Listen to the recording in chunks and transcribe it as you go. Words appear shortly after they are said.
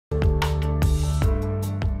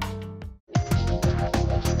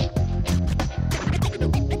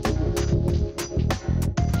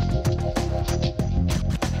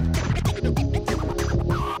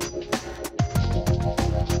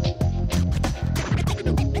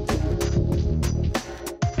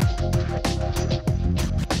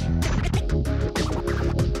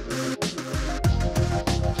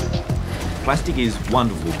Plastic is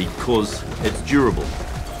wonderful because it's durable,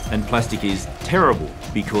 and plastic is terrible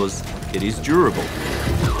because it is durable.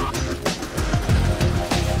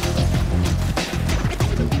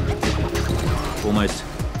 Almost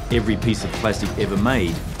every piece of plastic ever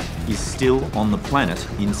made is still on the planet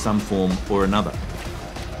in some form or another.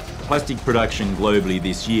 Plastic production globally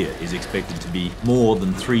this year is expected to be more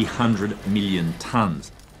than 300 million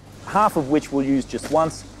tonnes. Half of which we'll use just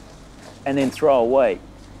once and then throw away.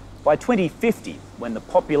 By 2050, when the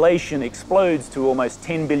population explodes to almost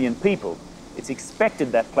 10 billion people, it's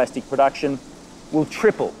expected that plastic production will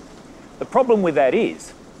triple. The problem with that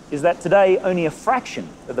is that today only a fraction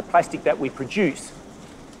of the plastic that we produce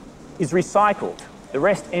is recycled. The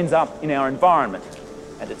rest ends up in our environment,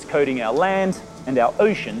 and it's coating our land and our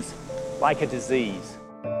oceans like a disease.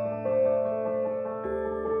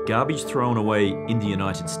 Garbage thrown away in the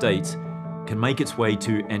United States can make its way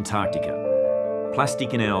to Antarctica.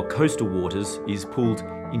 Plastic in our coastal waters is pulled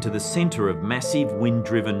into the centre of massive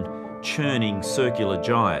wind-driven, churning circular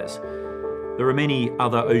gyres. There are many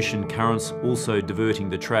other ocean currents also diverting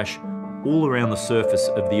the trash all around the surface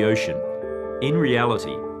of the ocean. In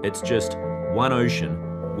reality, it's just one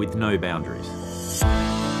ocean with no boundaries.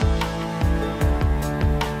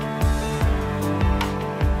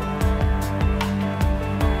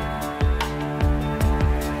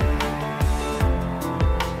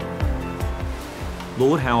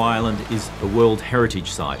 Lord Howe Island is a World Heritage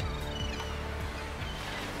Site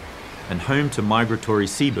and home to migratory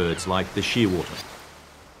seabirds like the shearwater.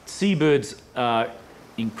 Seabirds are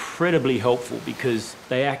incredibly helpful because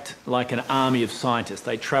they act like an army of scientists.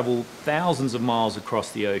 They travel thousands of miles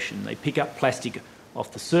across the ocean. They pick up plastic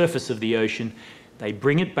off the surface of the ocean. They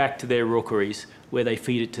bring it back to their rookeries where they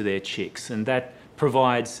feed it to their chicks, and that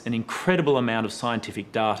provides an incredible amount of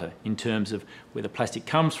scientific data in terms of where the plastic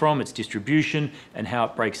comes from, its distribution, and how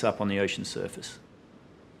it breaks up on the ocean surface.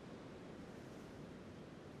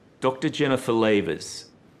 Dr. Jennifer Lavers,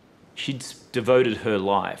 she'd devoted her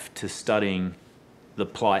life to studying the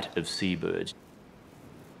plight of seabirds.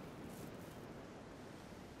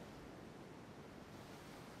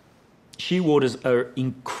 Shearwaters are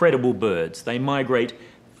incredible birds. They migrate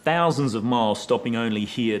thousands of miles, stopping only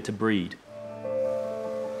here to breed.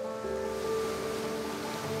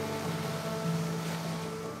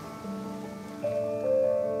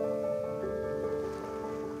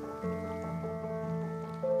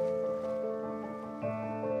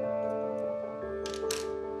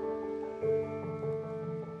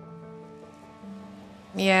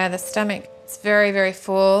 Yeah, the stomach is very, very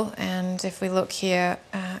full, and if we look here,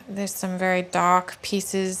 there's some very dark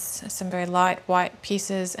pieces, some very light white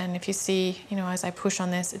pieces, and if you see, as I push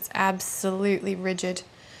on this, it's absolutely rigid,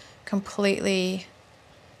 completely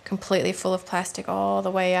full of plastic all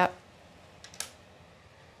the way up.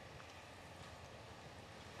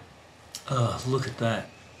 Oh, look at that.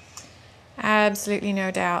 Absolutely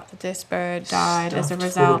no doubt that this bird died as a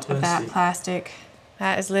result of that plastic.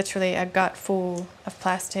 That is literally a gut full of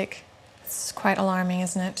plastic. It's quite alarming,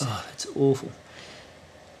 isn't it? Oh, that's awful.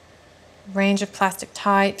 Range of plastic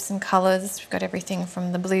types and colours. We've got everything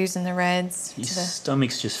from the blues and the reds. His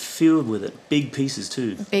stomach's just filled with it. Big pieces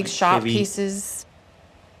too. Big sharp pieces.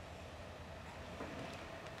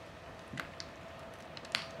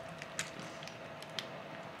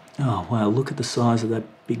 Oh wow, look at the size of that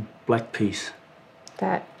big black piece.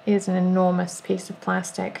 That is an enormous piece of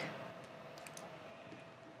plastic.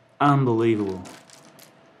 Unbelievable.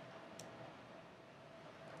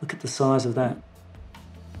 Look at the size of that.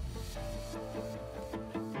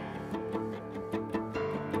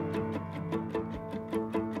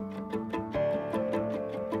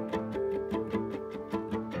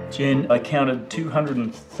 Jen, I counted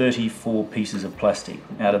 234 pieces of plastic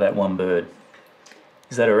out of that one bird.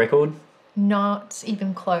 Is that a record? Not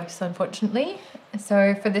even close, unfortunately.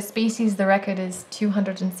 So for the species, the record is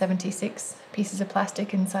 276 pieces of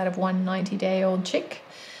plastic inside of one 90-day-old chick.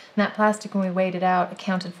 And that plastic, when we weighed it out,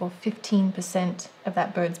 accounted for 15% of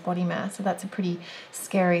that bird's body mass. So that's a pretty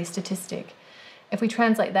scary statistic. If we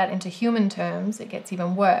translate that into human terms, it gets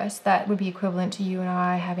even worse. That would be equivalent to you and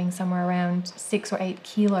I having somewhere around 6 or 8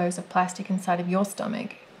 kilos of plastic inside of your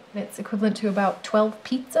stomach. It's equivalent to about 12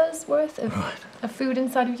 pizzas worth of food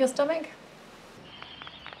inside of your stomach.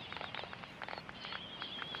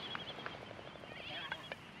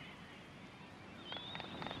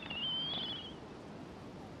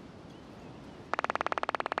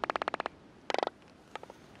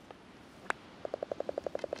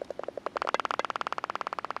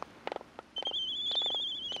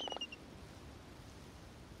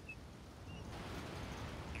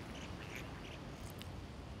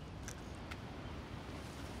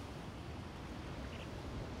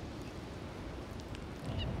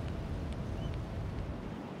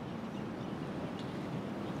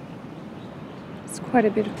 quite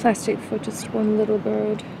a bit of plastic for just one little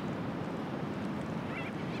bird.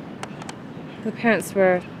 The parents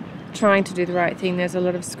were trying to do the right thing. There's a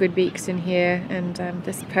lot of squid beaks in here, and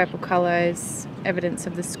this purple colour is evidence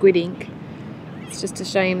of the squid ink. It's just a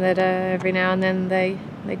shame that every now and then they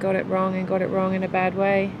got it wrong, and got it wrong in a bad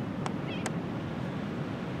way.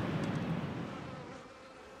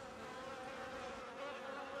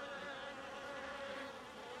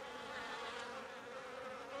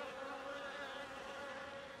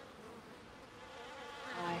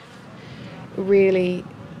 Really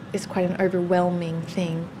is quite an overwhelming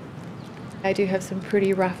thing. I do have some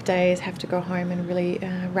pretty rough days, have to go home and really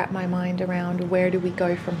wrap my mind around where do we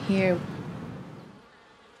go from here.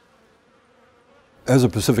 As a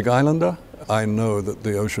Pacific Islander, I know that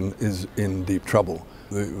the ocean is in deep trouble.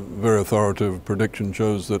 The very authoritative prediction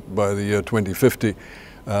shows that by the year 2050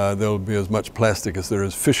 there'll be as much plastic as there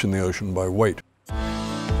is fish in the ocean by weight.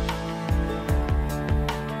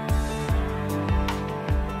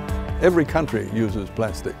 Every country uses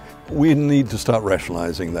plastic. We need to start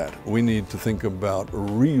rationalizing that. We need to think about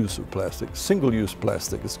reuse of plastic, single-use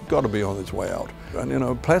plastic. It's got to be on its way out. And you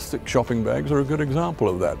know, plastic shopping bags are a good example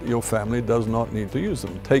of that. Your family does not need to use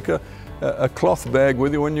them. Take a cloth bag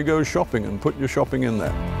with you when you go shopping and put your shopping in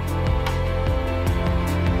there.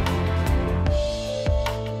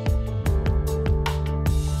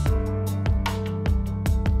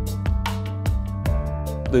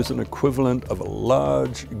 There's an equivalent of a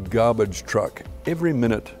large garbage truck every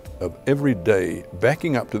minute of every day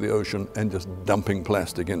backing up to the ocean and just dumping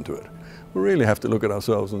plastic into it. We really have to look at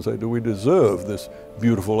ourselves and say, do we deserve this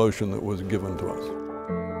beautiful ocean that was given to us?